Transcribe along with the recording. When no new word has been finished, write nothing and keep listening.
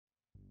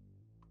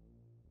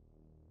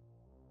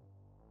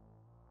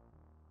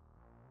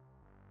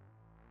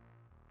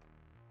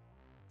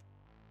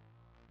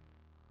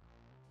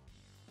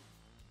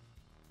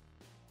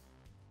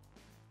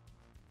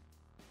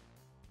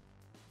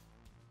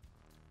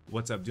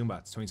What's up,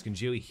 Doombots? Tony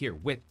Scungili here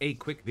with a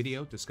quick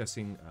video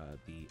discussing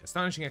the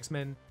Astonishing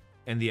X-Men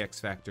and the X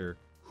Factor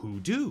Who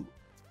Do.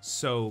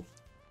 So,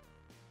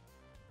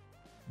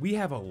 we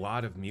have a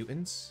lot of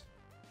mutants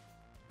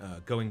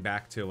going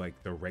back to like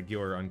the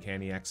regular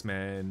Uncanny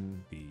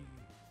X-Men, the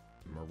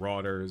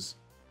Marauders,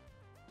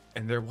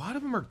 and a lot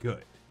of them are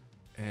good.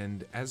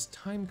 And as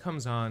time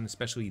comes on,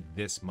 especially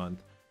this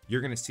month,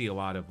 you're going to see a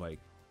lot of like,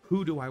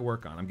 who do I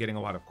work on? I'm getting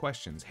a lot of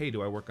questions. Hey,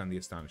 do I work on the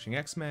Astonishing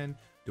X-Men?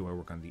 Do I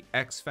work on the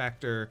X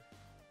Factor?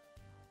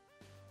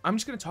 I'm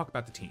just going to talk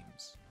about the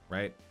teams,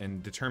 right?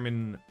 And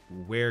determine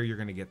where you're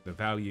going to get the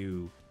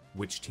value,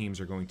 which teams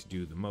are going to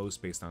do the most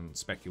based on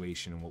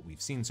speculation and what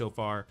we've seen so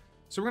far.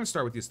 So we're going to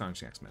start with the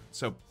Astonishing X-Men.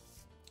 So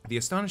the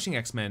Astonishing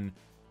X-Men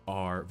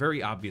are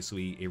very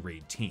obviously a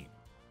raid team.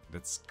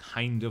 That's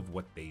kind of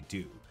what they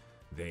do.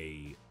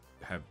 They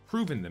have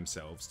proven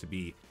themselves to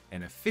be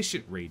an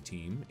efficient raid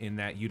team in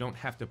that you don't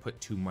have to put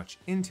too much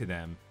into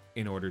them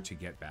in order to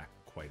get back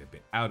quite a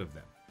bit out of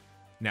them.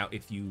 Now,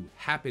 if you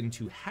happen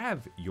to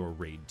have your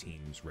raid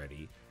teams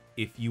ready,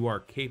 if you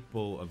are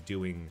capable of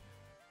doing,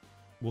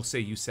 we'll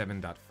say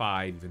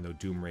U7.5, even though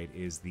Doom Raid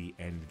is the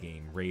end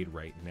game raid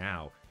right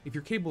now, if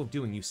you're capable of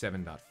doing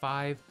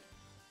U7.5,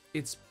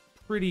 it's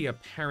pretty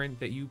apparent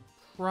that you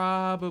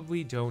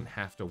probably don't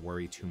have to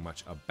worry too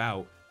much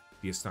about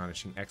the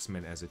Astonishing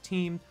X-Men as a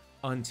team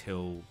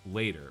until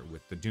later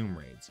with the Doom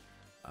Raids.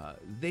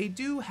 They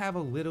do have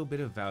a little bit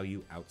of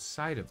value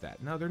outside of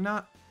that. Now, they're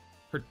not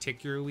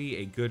particularly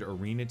a good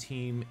arena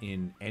team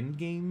in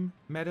endgame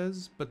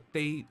metas, but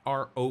they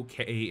are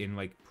okay in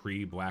like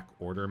pre-Black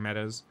Order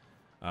metas.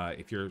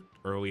 If you're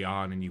early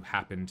on and you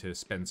happen to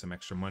spend some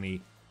extra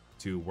money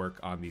to work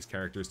on these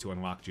characters to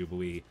unlock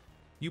Jubilee,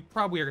 you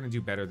probably are going to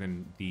do better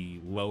than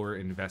the lower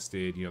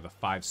invested, you know, the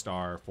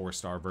 5-star,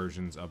 4-star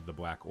versions of the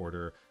Black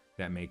Order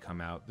that may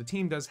come out. The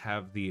team does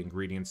have the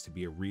ingredients to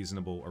be a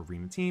reasonable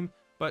arena team,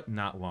 but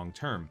not long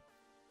term.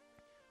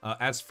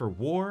 As for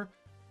war,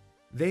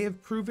 they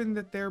have proven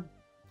that they're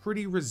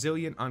pretty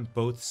resilient on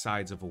both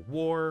sides of a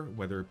war,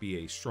 whether it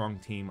be a strong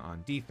team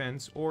on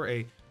defense or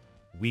a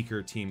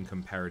weaker team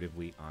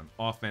comparatively on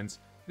offense.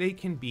 They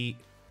can beat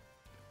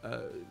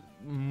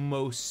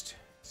most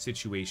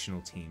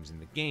situational teams in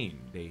the game.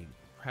 They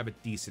have a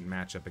decent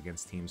matchup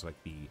against teams like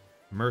the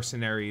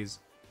Mercenaries.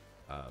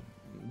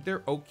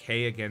 They're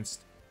okay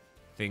against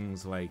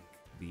things like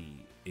the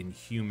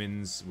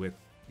Inhumans with,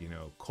 you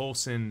know,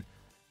 Coulson.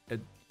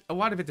 A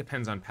lot of it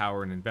depends on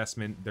power and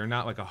investment. They're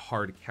not like a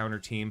hard counter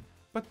team,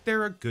 but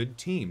they're a good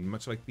team,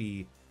 much like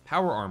the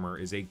Power Armor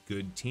is a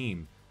good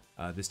team.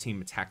 This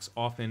team attacks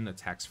often,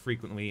 attacks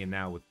frequently, and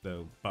now with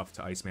the buff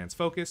to Iceman's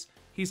focus,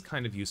 he's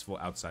kind of useful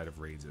outside of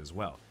raids as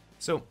well.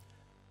 So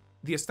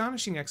the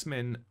Astonishing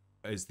X-Men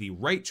is the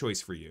right choice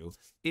for you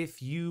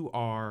if you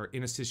are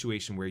in a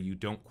situation where you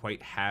don't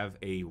quite have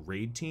a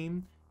raid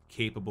team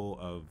capable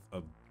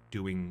of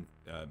doing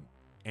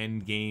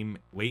end game,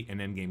 late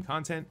and end game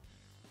content.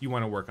 You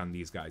want to work on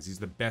these guys. These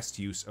are the best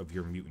use of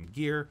your mutant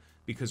gear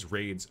because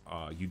raids,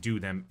 you do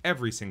them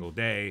every single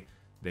day.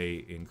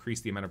 They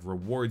increase the amount of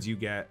rewards you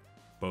get,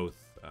 both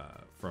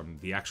from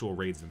the actual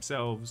raids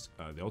themselves,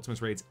 the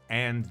Ultimates raids,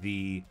 and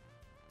the,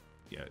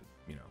 you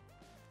know,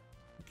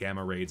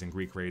 Gamma raids and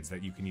Greek raids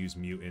that you can use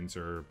mutants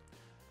or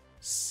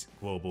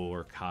global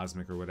or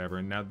cosmic or whatever.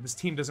 And now this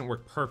team doesn't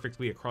work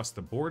perfectly across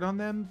the board on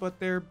them, but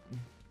they're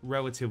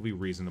relatively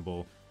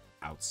reasonable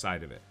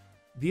outside of it.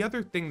 The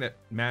other thing that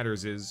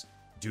matters is,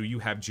 do you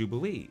have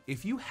Jubilee?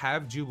 If you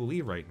have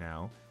Jubilee right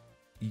now,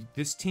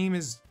 this team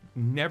is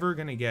never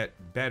going to get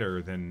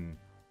better than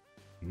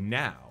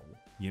now.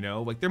 You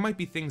know, like there might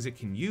be things it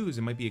can use.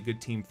 It might be a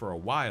good team for a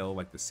while,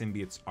 like the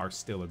symbiotes are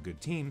still a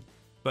good team,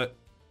 but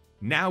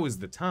now is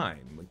the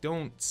time. Like,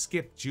 don't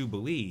skip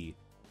Jubilee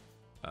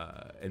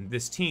and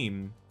this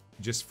team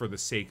just for the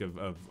sake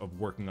of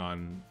working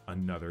on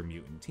another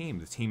mutant team.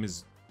 The team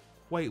is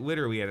quite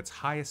literally at its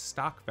highest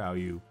stock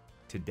value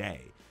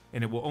today,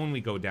 and it will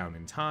only go down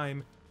in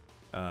time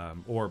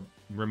or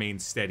remain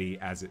steady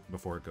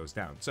before it goes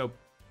down. So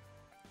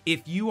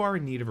if you are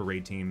in need of a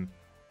raid team,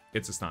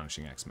 it's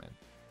Astonishing X-Men.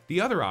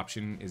 The other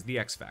option is the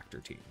X Factor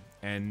team,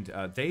 and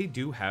they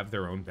do have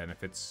their own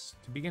benefits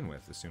to begin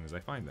with as soon as I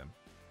find them.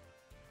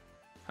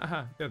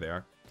 Haha, there they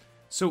are.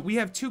 So we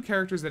have two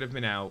characters that have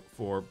been out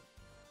for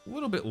a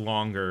little bit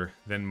longer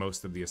than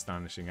most of the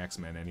Astonishing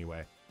X-Men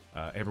anyway.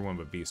 Everyone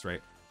but Beast,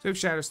 right? So we have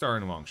Shatterstar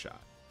and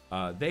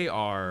Longshot. They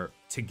are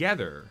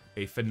together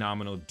a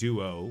phenomenal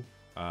duo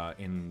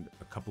in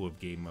a couple of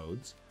game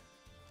modes.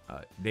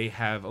 They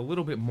have a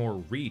little bit more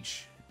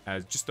reach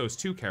as just those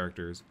two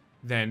characters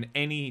than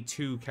any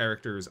two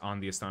characters on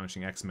the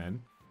Astonishing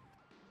X-Men.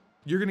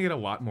 You're going to get a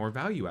lot more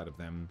value out of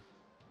them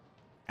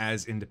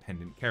as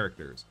independent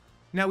characters.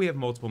 Now we have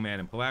Multiple Man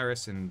and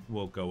Polaris, and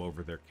we'll go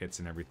over their kits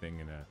and everything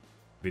in a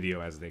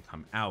video as they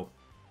come out.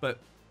 But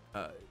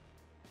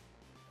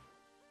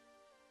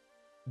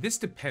this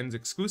depends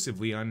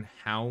exclusively on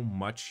how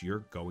much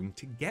you're going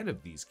to get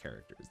of these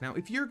characters. Now,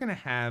 if you're going to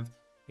have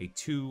a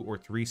 2 or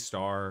 3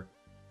 star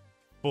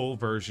full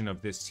version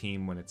of this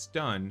team when it's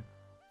done,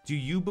 Do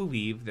you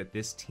believe that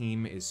this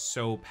team is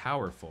so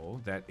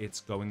powerful that it's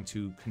going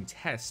to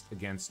contest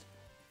against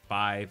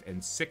 5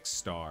 and 6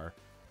 star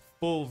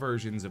full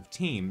versions of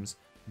teams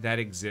that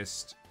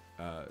exist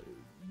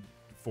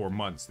for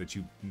months, that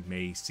you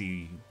may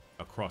see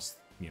across,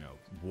 you know,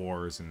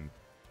 wars and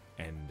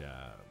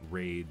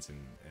raids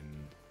and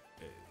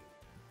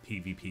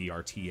PvP,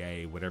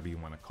 RTA, whatever you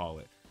want to call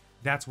it?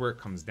 That's where it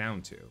comes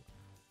down to.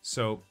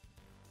 So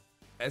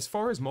as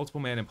far as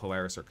Multiple Man and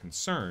Polaris are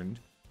concerned,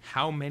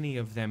 how many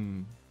of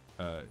them,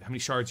 how many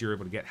shards you're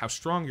able to get, how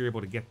strong you're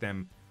able to get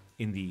them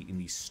in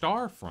the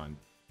star front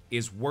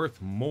is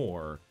worth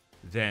more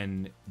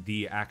than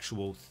the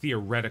actual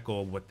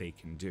theoretical what they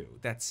can do.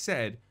 That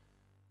said,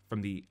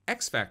 from the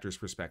X Factor's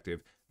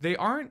perspective, they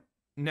aren't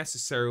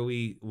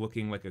necessarily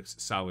looking like a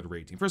solid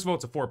raid team. First of all,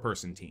 it's a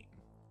 4-person team,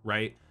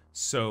 right?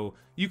 So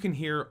you can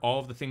hear all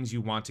of the things you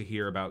want to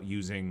hear about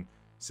using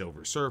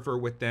Silver Surfer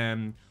with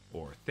them,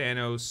 or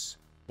Thanos,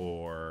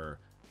 or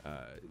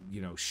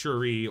you know,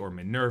 Shuri or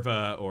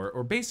Minerva,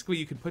 or basically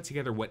you could put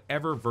together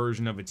whatever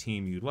version of a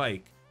team you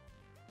like.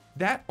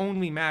 That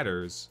only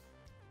matters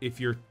if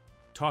you're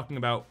talking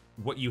about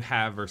what you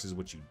have versus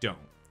what you don't.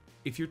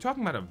 If you're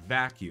talking about a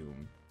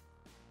vacuum,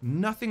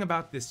 nothing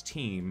about this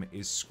team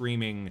is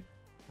screaming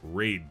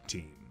raid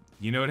team.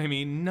 You know what I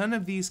mean? None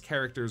of these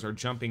characters are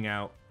jumping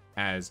out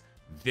as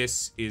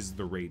this is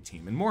the raid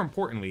team. And more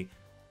importantly,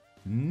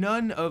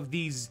 none of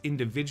these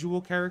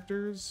individual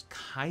characters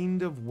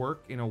kind of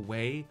work in a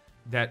way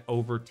that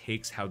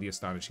overtakes how the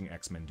Astonishing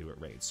X-Men do at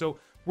raids. So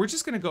we're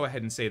just going to go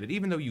ahead and say that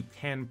even though you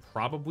can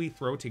probably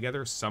throw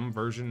together some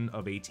version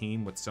of a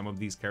team with some of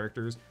these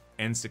characters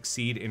and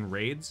succeed in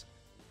raids,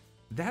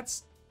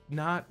 that's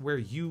not where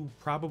you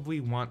probably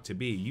want to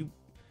be.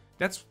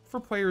 That's for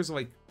players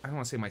like, I don't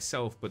want to say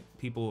myself, but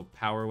people of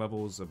power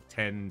levels of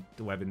 10,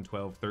 11,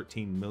 12,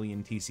 13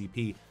 million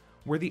TCP,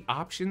 where the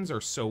options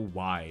are so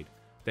wide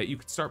that you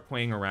could start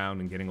playing around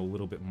and getting a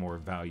little bit more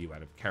value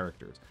out of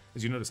characters.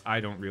 As you notice, I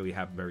don't really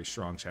have very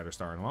strong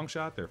Shatterstar and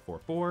Longshot. They're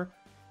 4/4.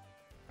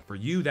 For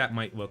you, that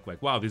might look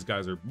like, wow, these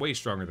guys are way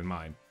stronger than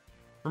mine.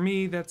 For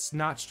me, that's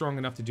not strong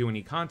enough to do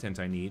any content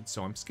I need,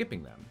 so I'm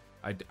skipping them.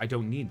 I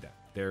don't need them.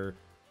 They're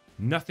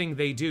nothing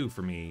they do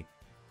for me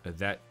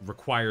that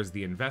requires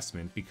the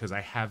investment, because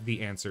I have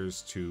the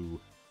answers to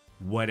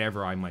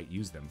whatever I might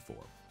use them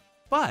for.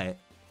 But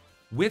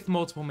with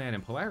Multiple Man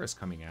and Polaris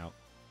coming out,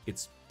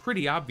 it's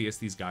pretty obvious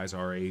these guys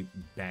are a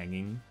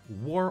banging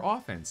war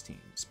offense team,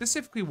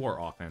 specifically war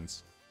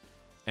offense,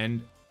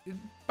 and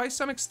by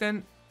some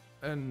extent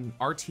an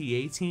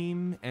RTA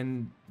team,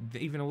 and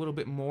even a little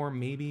bit more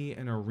maybe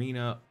an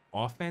arena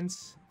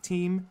offense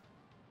team,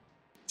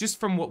 just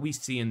from what we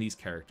see in these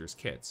characters'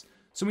 kits.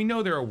 So we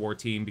know they're a war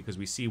team because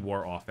we see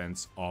war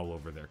offense all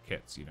over their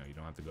kits. You know, you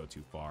don't have to go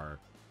too far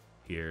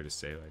here to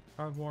say like,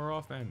 on war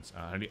offense.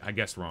 I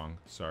guess wrong,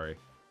 sorry.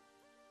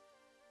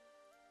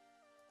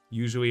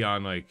 Usually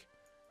on like,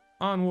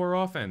 on war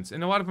offense.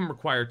 And a lot of them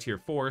require tier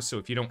 4, so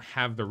if you don't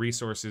have the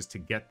resources to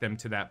get them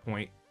to that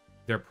point,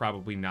 they're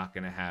probably not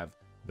going to have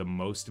the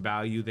most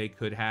value they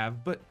could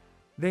have, but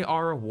they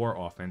are a war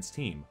offense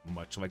team,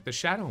 much like the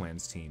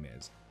Shadowlands team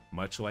is,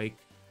 much like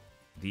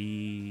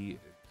the,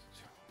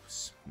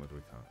 what do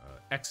we call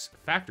it? X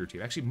Factor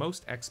team. Actually,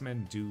 most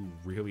X-Men do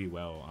really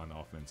well on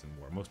offense and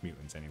war, most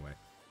mutants anyway.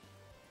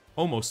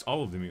 Almost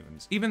all of the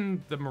mutants.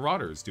 Even the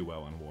Marauders do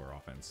well on war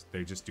offense.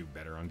 They just do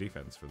better on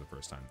defense for the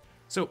first time.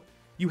 So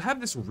you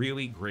have this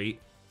really great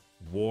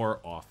war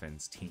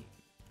offense team,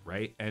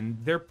 right? And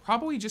they're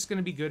probably just going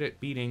to be good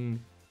at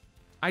beating,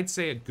 I'd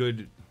say, a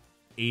good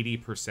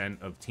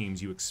 80% of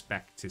teams you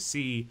expect to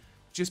see,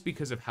 just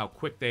because of how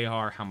quick they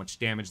are, how much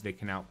damage they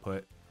can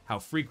output, how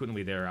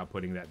frequently they're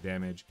outputting that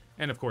damage,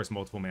 and of course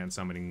Multiple Man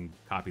summoning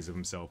copies of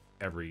himself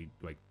every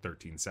like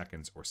 13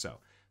 seconds or so.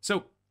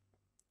 So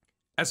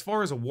as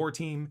far as a war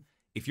team,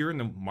 if you're in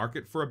the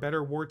market for a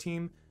better war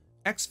team,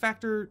 X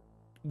Factor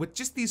with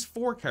just these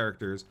 4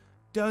 characters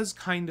does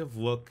kind of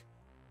look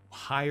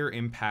higher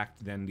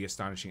impact than the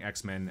Astonishing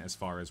X-Men as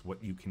far as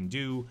what you can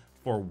do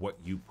for what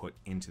you put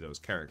into those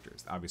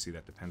characters. Obviously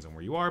that depends on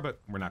where you are, but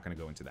we're not going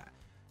to go into that.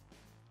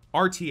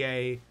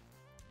 RTA,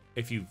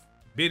 if you've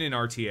been in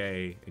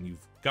RTA and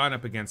you've gone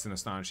up against an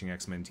Astonishing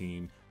X-Men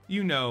team,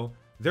 you know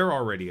they're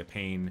already a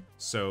pain.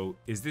 So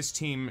is this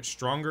team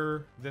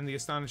stronger than the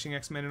Astonishing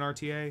X-Men in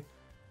RTA?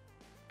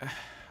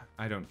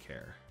 I don't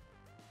care.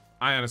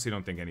 I honestly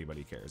don't think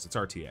anybody cares. It's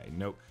RTA.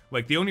 Nope.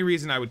 Like, the only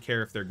reason I would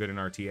care if they're good in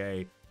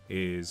RTA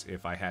is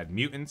if I had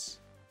mutants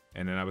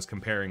and then I was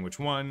comparing which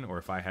one, or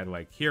if I had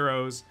like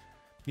heroes.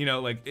 You know,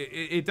 like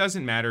it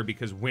doesn't matter,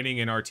 because winning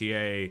in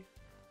RTA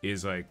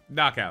is like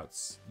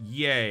knockouts,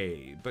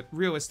 yay. But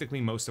realistically,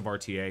 most of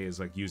RTA is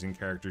like using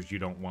characters you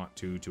don't want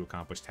to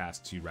accomplish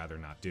tasks you'd rather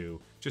not do,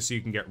 just so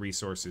you can get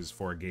resources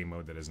for a game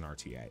mode that is an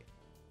RTA.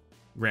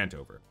 Rant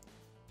over.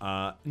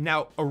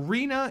 Now,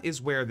 Arena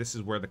is where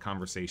the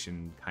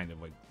conversation kind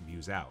of like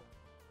views out.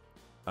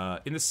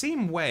 In the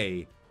same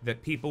way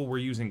that people were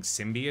using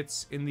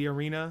symbiotes in the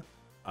Arena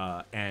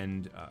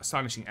and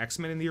Astonishing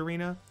X-Men in the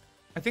Arena,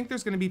 I think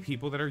there's going to be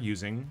people that are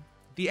using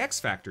the X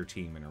Factor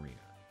team in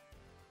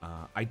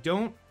Arena. I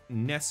don't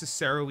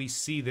necessarily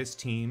see this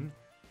team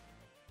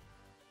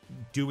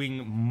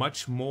doing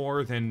much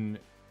more than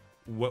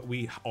what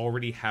we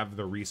already have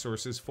the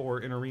resources for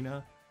in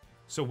Arena.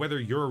 So whether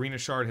your Arena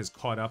Shard has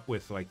caught up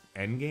with like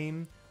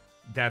Endgame,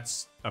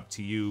 that's up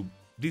to you.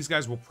 These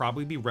guys will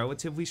probably be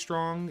relatively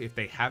strong if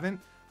they haven't,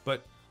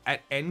 but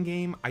at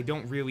Endgame, I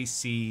don't really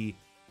see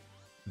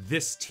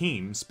this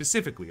team,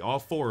 specifically, all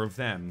 4 of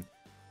them,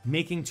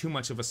 making too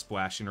much of a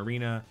splash in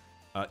Arena,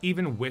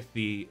 even with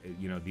the,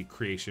 you know, the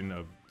creation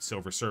of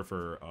Silver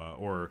Surfer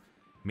or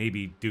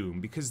maybe Doom,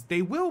 because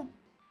they will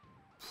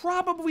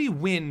probably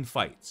win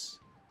fights,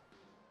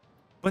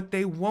 but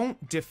they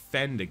won't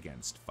defend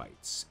against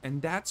fights,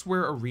 and that's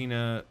where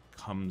Arena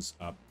comes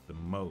up the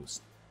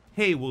most.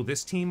 Hey, will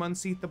this team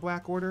unseat the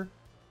Black Order?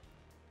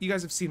 You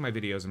guys have seen my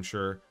videos, I'm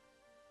sure.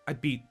 I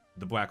beat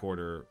the Black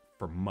Order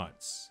for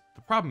months.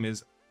 The problem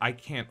is, I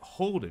can't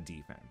hold a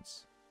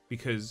defense,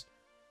 because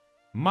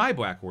my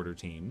Black Order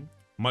team,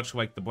 much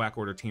like the Black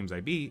Order teams I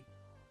beat,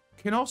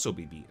 can also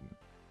be beaten.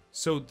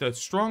 So the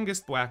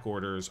strongest Black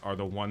Orders are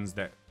the ones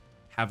that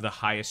have the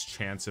highest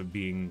chance of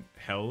being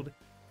held.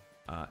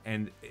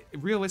 And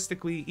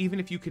realistically,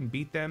 even if you can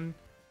beat them,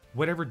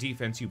 whatever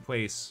defense you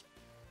place,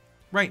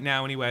 right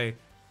now anyway,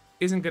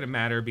 isn't going to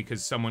matter,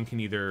 because someone can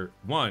either,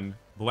 1,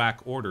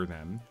 Black Order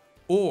them,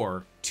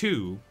 or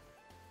 2,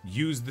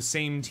 use the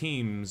same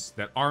teams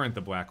that aren't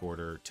the Black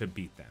Order to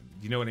beat them.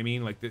 You know what I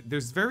mean? Like,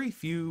 there's very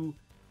few,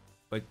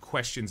 like,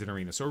 questions in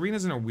Arena. So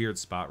Arena's in a weird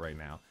spot right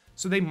now.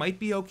 So they might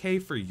be okay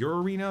for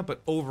your Arena,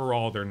 but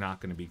overall they're not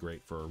going to be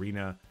great for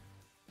Arena,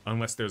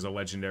 unless there's a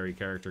legendary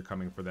character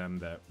coming for them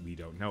that we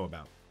don't know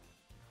about.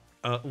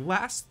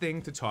 Last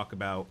thing to talk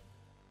about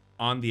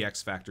on the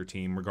X Factor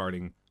team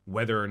regarding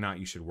whether or not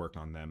you should work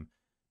on them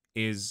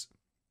is,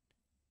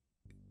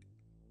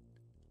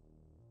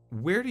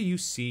 where do you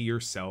see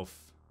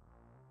yourself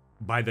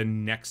by the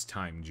next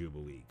time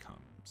Jubilee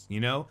comes? You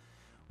know,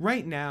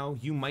 right now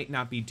you might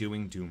not be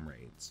doing Doom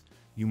raids.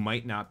 You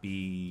might not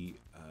be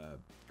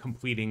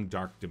completing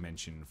Dark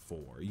Dimension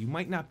 4. You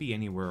might not be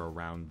anywhere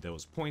around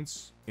those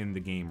points in the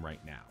game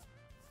right now.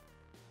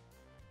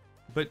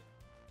 But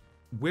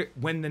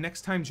when the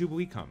next time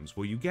Jubilee comes,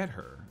 will you get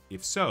her?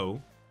 If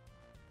so,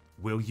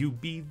 will you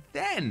be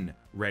then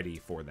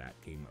ready for that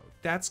game mode?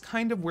 That's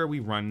kind of where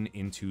we run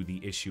into the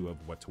issue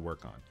of what to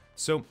work on.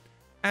 So,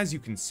 as you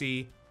can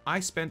see, I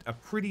spent a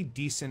pretty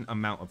decent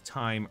amount of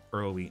time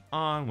early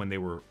on when they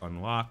were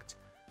unlocked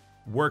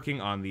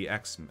working on the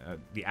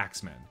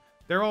A-Xmen.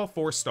 They're all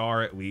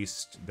 4-star at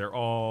least. They're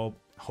all,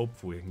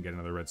 hopefully we can get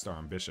another red star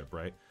on Bishop,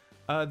 right?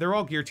 They're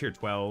all gear tier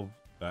 12,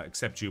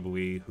 except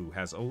Jubilee, who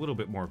has a little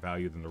bit more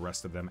value than the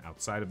rest of them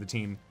outside of the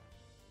team.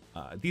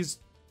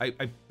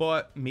 I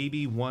bought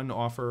maybe 1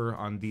 offer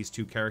on these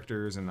 2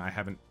 characters, and I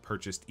haven't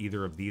purchased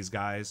either of these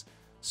guys.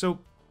 So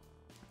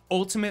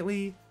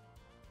ultimately,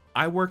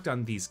 I worked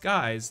on these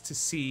guys to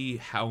see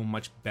how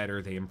much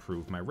better they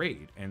improved my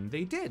raid, and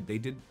they did. They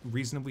did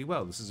reasonably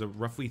well. This is a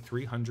roughly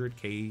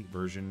 300k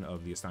version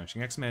of the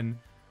Astonishing X-Men,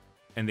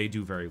 and they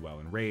do very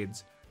well in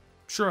raids.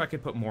 Sure, I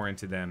could put more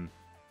into them,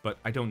 but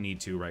I don't need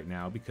to right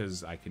now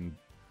because I can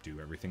do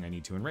everything I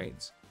need to in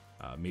raids.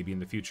 Maybe in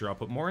the future I'll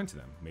put more into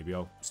them. Maybe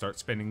I'll start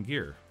spending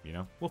gear, you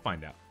know? We'll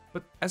find out.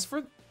 But as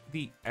for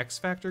the X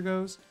Factor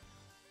goes,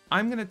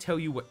 I'm going to tell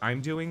you what I'm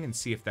doing and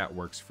see if that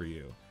works for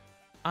you.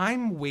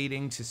 I'm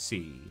waiting to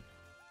see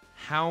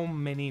how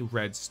many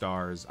red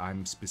stars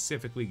I'm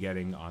specifically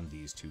getting on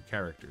these 2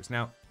 characters.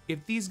 Now,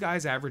 if these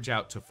guys average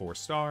out to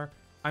 4-star,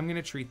 I'm going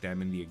to treat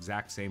them in the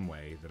exact same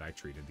way that I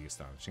treated the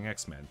Astonishing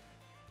X-Men.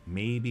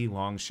 Maybe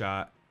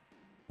Longshot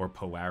or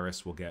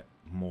Polaris will get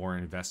more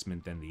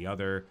investment than the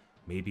other.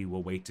 Maybe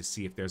we'll wait to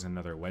see if there's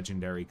another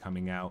legendary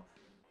coming out.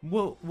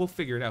 We'll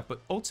figure it out.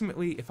 But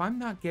ultimately, if I'm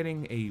not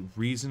getting a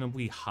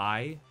reasonably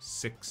high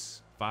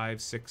 6,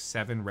 5, 6,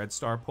 7 red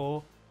star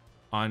pull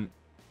on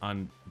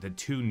the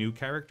 2 new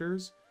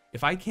characters,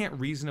 if I can't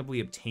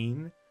reasonably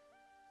obtain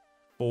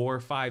 4,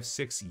 5,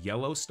 6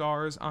 yellow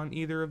stars on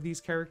either of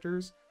these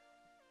characters,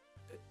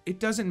 it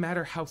doesn't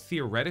matter how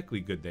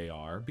theoretically good they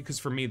are, because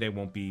for me they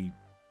won't be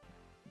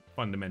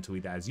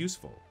fundamentally as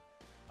useful.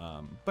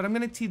 But I'm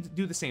going to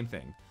do the same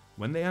thing.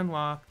 When they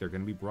unlock, they're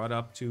going to be brought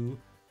up to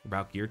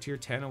about gear tier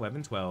 10,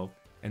 11, 12,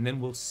 and then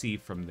we'll see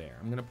from there.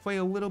 I'm going to play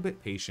a little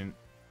bit patient.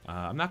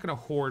 I'm not going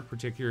to hoard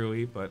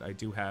particularly, but I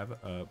do have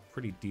a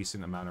pretty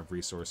decent amount of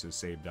resources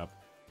saved up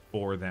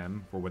for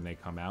them for when they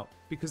come out,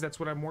 because that's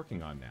what I'm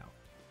working on now.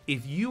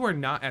 If you are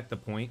not at the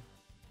point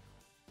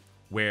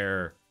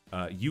where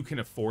you can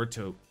afford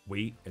to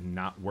wait and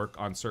not work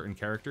on certain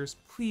characters,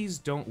 please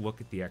don't look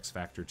at the X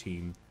Factor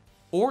team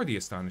or the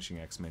Astonishing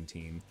X-Men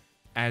team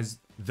as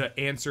the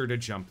answer to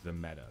jump the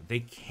meta. They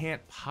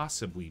can't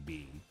possibly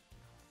be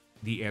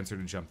the answer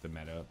to jump the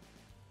meta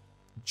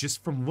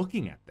just from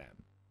looking at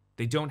them.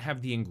 They don't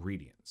have the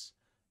ingredients.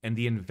 And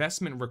the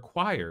investment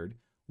required,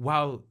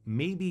 while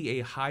maybe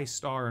a high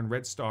star and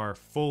red star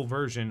full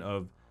version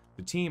of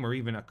the team or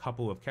even a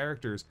couple of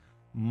characters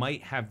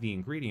might have the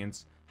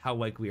ingredients, how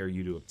likely are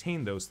you to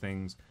obtain those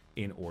things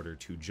in order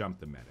to jump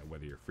the meta,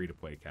 whether you're free to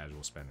play,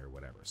 casual spender,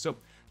 whatever. So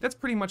that's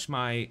pretty much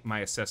my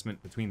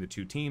assessment between the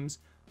two teams.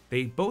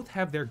 They both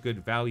have their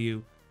good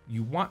value.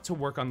 You want to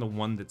work on the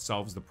one that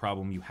solves the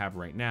problem you have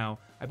right now.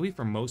 I believe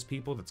for most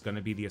people, that's going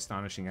to be the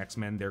Astonishing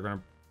X-Men. They're going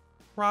to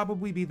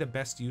probably be the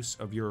best use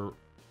of your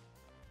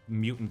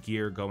mutant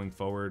gear going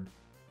forward.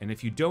 And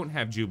if you don't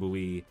have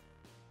Jubilee,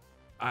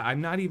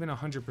 I'm not even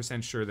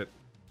 100% sure that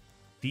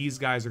these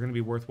guys are going to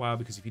be worthwhile,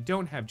 because if you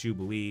don't have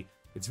Jubilee,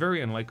 it's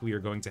very unlikely you're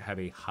going to have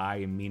a high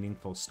and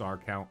meaningful star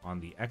count on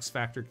the X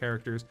Factor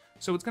characters.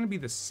 So it's going to be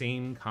the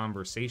same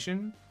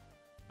conversation,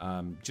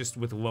 just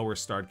with lower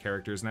starred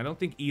characters. And I don't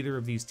think either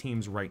of these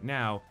teams right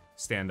now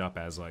stand up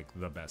as like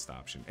the best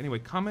option. Anyway,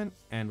 comment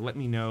and let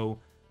me know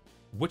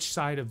which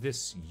side of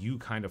this you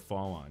kind of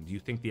fall on. Do you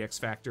think the X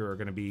Factor are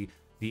going to be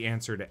the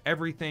answer to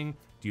everything?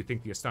 Do you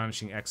think the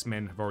Astonishing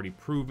X-Men have already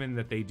proven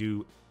that they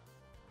do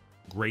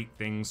great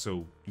things,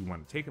 so you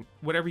want to take them?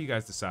 Whatever you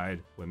guys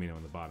decide, let me know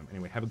in the bottom.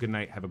 Anyway, have a good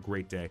night, have a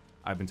great day.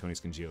 I've been Tony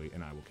Scungili,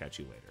 and I will catch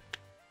you later.